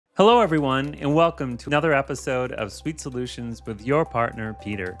Hello, everyone, and welcome to another episode of Sweet Solutions with your partner,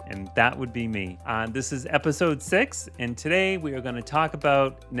 Peter, and that would be me. This is episode 6, and today we are going to talk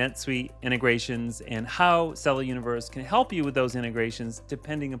about NetSuite integrations and how Seller Universe can help you with those integrations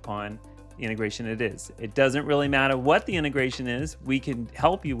depending upon the integration it is. It doesn't really matter what the integration is, we can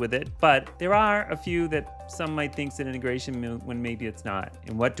help you with it, but there are a few that some might think is an integration when maybe it's not.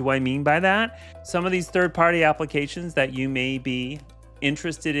 And what do I mean by that? Some of these third-party applications that you may be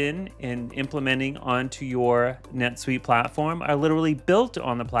interested in implementing onto your NetSuite platform are literally built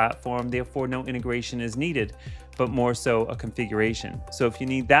on the platform, therefore no integration is needed, but more so a configuration. So if you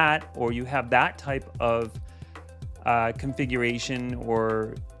need that, or you have that type of configuration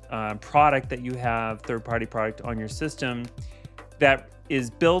or product that you have, third-party product on your system that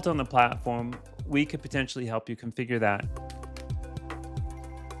is built on the platform, we could potentially help you configure that.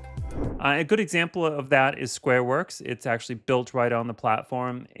 A good example of that is SquareWorks. It's actually built right on the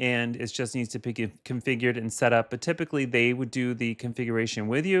platform and it just needs to be configured and set up. But typically they would do the configuration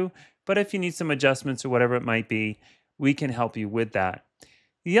with you. But if you need some adjustments or whatever it might be, we can help you with that.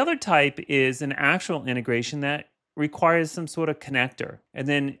 The other type is an actual integration that requires some sort of connector. And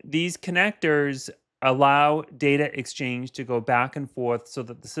then these connectors allow data exchange to go back and forth so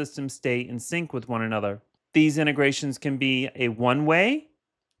that the systems stay in sync with one another. These integrations can be a one-way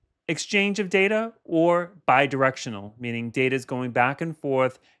exchange of data or bidirectional, meaning data is going back and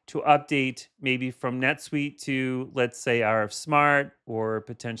forth to update maybe from NetSuite to, let's say, RF Smart or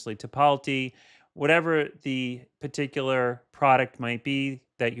potentially Topology, whatever the particular product might be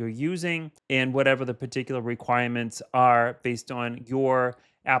that you're using and whatever the particular requirements are based on your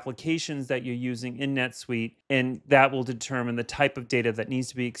applications that you're using in NetSuite, and that will determine the type of data that needs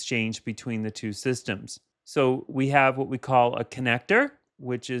to be exchanged between the two systems. So we have what we call a connector,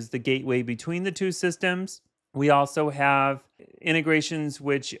 which is the gateway between the two systems. We also have integrations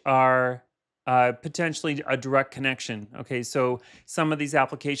which are potentially a direct connection. Okay, so some of these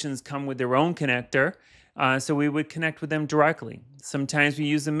applications come with their own connector, so we would connect with them directly. Sometimes we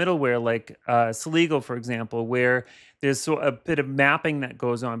use a middleware like Celigo, for example, where there's a bit of mapping that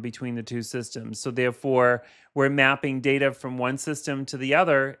goes on between the two systems. So therefore, we're mapping data from one system to the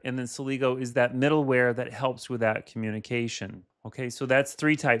other, and then Celigo is that middleware that helps with that communication. Okay, so that's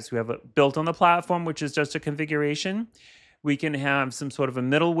three types. We have a built on the platform, which is just a configuration. We can have some sort of a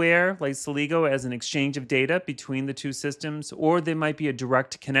middleware like Celigo as an exchange of data between the two systems, or there might be a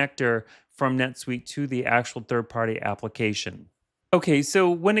direct connector from NetSuite to the actual third-party application. Okay,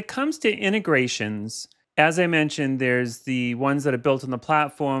 so when it comes to integrations, as I mentioned, there's the ones that are built on the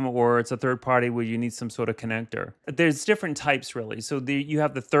platform, or it's a third party where you need some sort of connector. There's different types, really. So you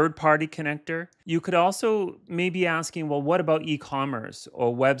have the third party connector. You could also maybe asking, well, what about e-commerce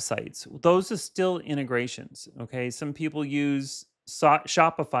or websites? Those are still integrations, okay? Some people use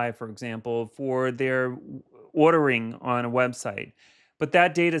Shopify, for example, for their ordering on a website. But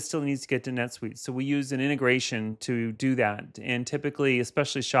that data still needs to get to NetSuite. So we use an integration to do that. And typically,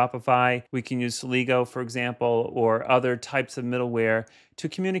 especially Shopify, we can use Celigo, for example, or other types of middleware to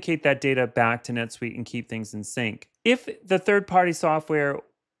communicate that data back to NetSuite and keep things in sync. If the third-party software,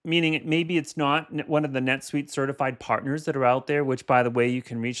 meaning maybe it's not one of the NetSuite certified partners that are out there, which, by the way, you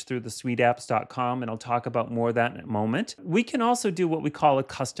can reach through the suiteapps.com, and I'll talk about more of that in a moment. We can also do what we call a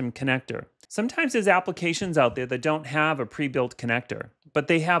custom connector. Sometimes there's applications out there that don't have a pre-built connector, but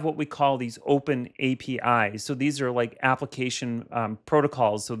they have what we call these open APIs. So these are like application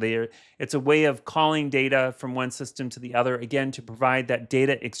protocols. So it's a way of calling data from one system to the other, again, to provide that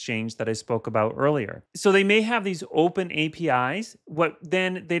data exchange that I spoke about earlier. So they may have these open APIs,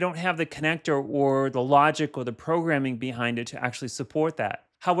 then they don't have the connector or the logic or the programming behind it to actually support that.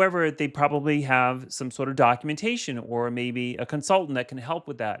 However, they probably have some sort of documentation or maybe a consultant that can help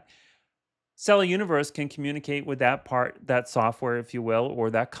with that. Seller Universe can communicate with that software, if you will, or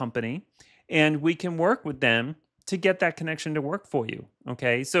that company, and we can work with them to get that connection to work for you.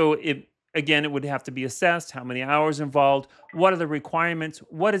 Okay, so it would have to be assessed, how many hours involved, what are the requirements,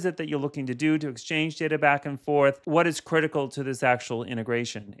 what is it that you're looking to do to exchange data back and forth, what is critical to this actual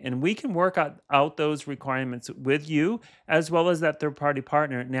integration. And we can work out those requirements with you, as well as that third-party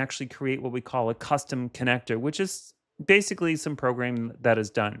partner, and actually create what we call a custom connector, which is basically some programming that is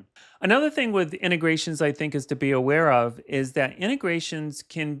done. Another thing with integrations I think is to be aware of is that integrations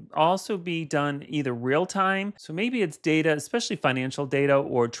can also be done either real time. So maybe it's data, especially financial data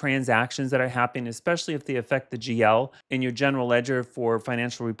or transactions that are happening, especially if they affect the GL in your general ledger for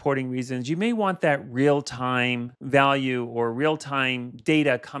financial reporting reasons. You may want that real time value or real time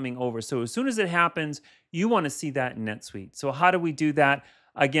data coming over. So as soon as it happens, you want to see that in NetSuite. So how do we do that?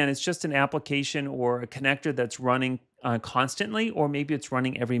 Again, it's just an application or a connector that's running constantly, or maybe it's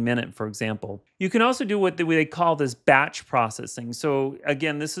running every minute, for example. You can also do what they call this batch processing. So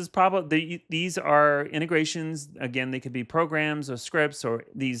again, this is probably, these are integrations. Again, they could be programs or scripts or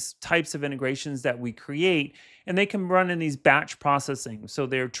these types of integrations that we create, and they can run in these batch processing. So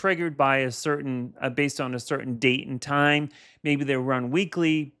they're triggered by a certain, based on a certain date and time. Maybe they run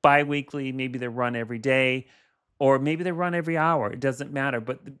weekly, bi-weekly, maybe they run every day, or maybe they run every hour. It doesn't matter,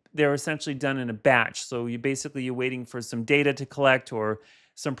 but they're essentially done in a batch. So you're waiting for some data to collect or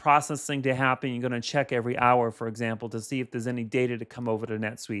some processing to happen. You're going to check every hour, for example, to see if there's any data to come over to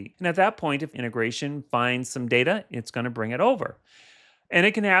NetSuite. And at that point, if integration finds some data, it's going to bring it over. And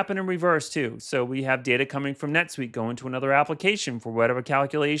it can happen in reverse too. So we have data coming from NetSuite going to another application for whatever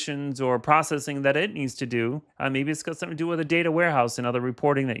calculations or processing that it needs to do. Maybe it's got something to do with a data warehouse and other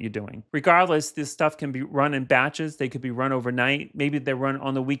reporting that you're doing. Regardless, this stuff can be run in batches. They could be run overnight. Maybe they're run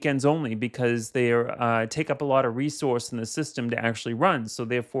on the weekends only because they take up a lot of resource in the system to actually run. So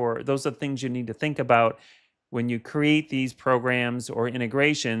therefore, those are things you need to think about when you create these programs or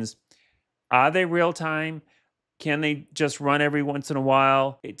integrations. Are they real time? Can they just run every once in a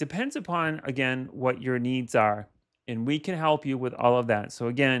while? It depends upon, again, what your needs are. And we can help you with all of that. So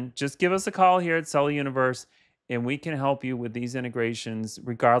again, just give us a call here at Seller Universe, and we can help you with these integrations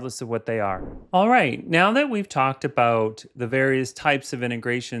regardless of what they are. All right, now that we've talked about the various types of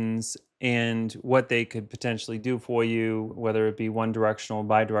integrations and what they could potentially do for you, whether it be one directional,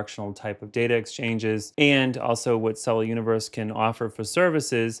 bi-directional type of data exchanges, and also what Seller Universe can offer for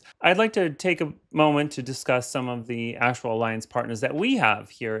services, I'd like to take a moment to discuss some of the actual alliance partners that we have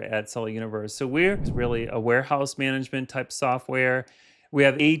here at Seller Universe. So we're really a warehouse management type software. We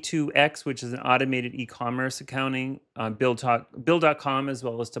have A2X, which is an automated e-commerce accounting, Bill.com, as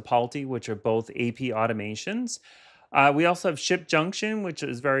well as Tapalti, which are both AP automations. We also have Ship Junction, which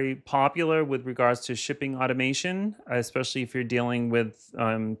is very popular with regards to shipping automation, especially if you're dealing with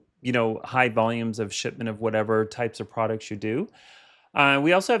high volumes of shipment of whatever types of products you do.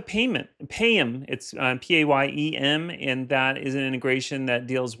 We also have Payem. It's Payem, and that is an integration that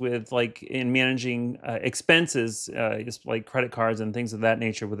deals with in managing expenses, just like credit cards and things of that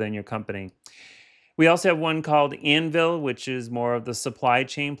nature within your company. We also have one called Anvil, which is more of the supply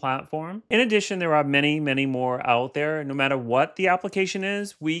chain platform. In addition, there are many, many more out there. No matter what the application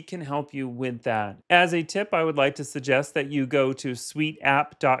is, we can help you with that. As a tip, I would like to suggest that you go to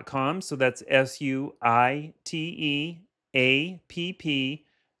suiteapp.com. So that's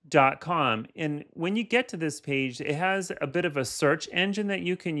suiteapp.com. And when you get to this page, it has a bit of a search engine that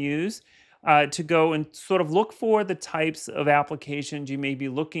you can use to go and sort of look for the types of applications you may be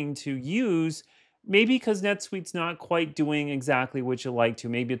looking to use. Maybe because NetSuite's not quite doing exactly what you like to.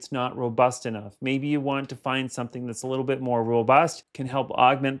 Maybe it's not robust enough. Maybe you want to find something that's a little bit more robust, can help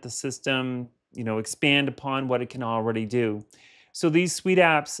augment the system, expand upon what it can already do. So these Suite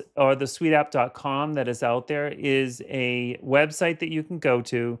apps, or the suiteapp.com that is out there, is a website that you can go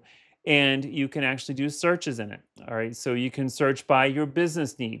to, and you can actually do searches in it. All right, so you can search by your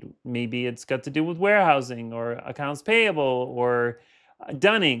business need. Maybe it's got to do with warehousing or accounts payable or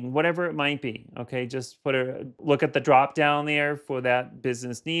dunning, whatever it might be. Okay, just look at the drop down there for that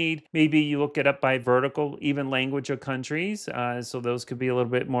business need. Maybe you look it up by vertical, even language or countries. So those could be a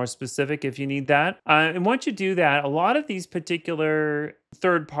little bit more specific if you need that. And once you do that, a lot of these particular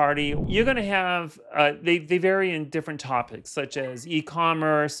third party, you're going to have, they vary in different topics, such as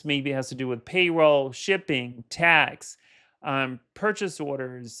e-commerce, maybe it has to do with payroll, shipping, tax, purchase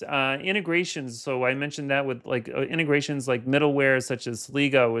orders, integrations. So I mentioned that with integrations like middleware, such as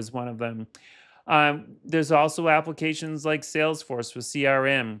Sligo is one of them. There's also applications like Salesforce for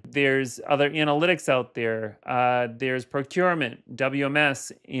CRM. There's other analytics out there. There's procurement,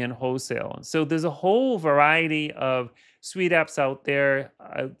 WMS, and wholesale. So there's a whole variety of suite apps out there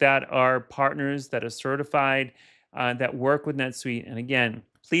that are partners, that are certified, that work with NetSuite. And again,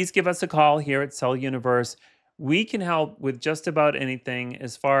 please give us a call here at Seller Universe. We can help with just about anything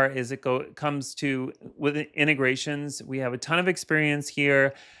as far as it comes to with integrations. We have a ton of experience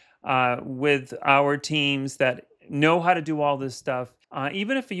here with our teams that know how to do all this stuff.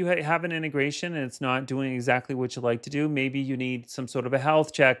 Even if you have an integration and it's not doing exactly what you like to do, maybe you need some sort of a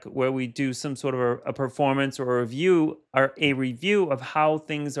health check where we do some sort of a performance or a review of how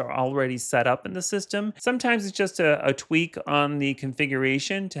things are already set up in the system. Sometimes it's just a tweak on the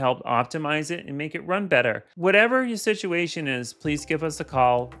configuration to help optimize it and make it run better. Whatever your situation is, please give us a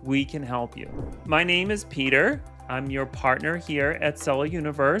call. We can help you. My name is Peter. I'm your partner here at Seller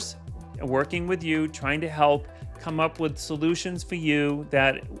Universe, working with you, trying to help come up with solutions for you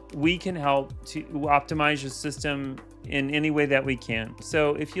that we can help to optimize your system in any way that we can.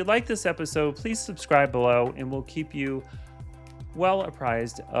 So if you like this episode, please subscribe below and we'll keep you well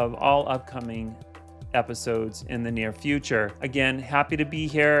apprised of all upcoming episodes in the near future. Again, happy to be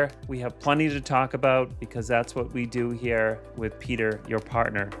here. We have plenty to talk about because that's what we do here with Peter, your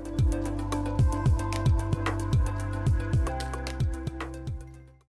partner.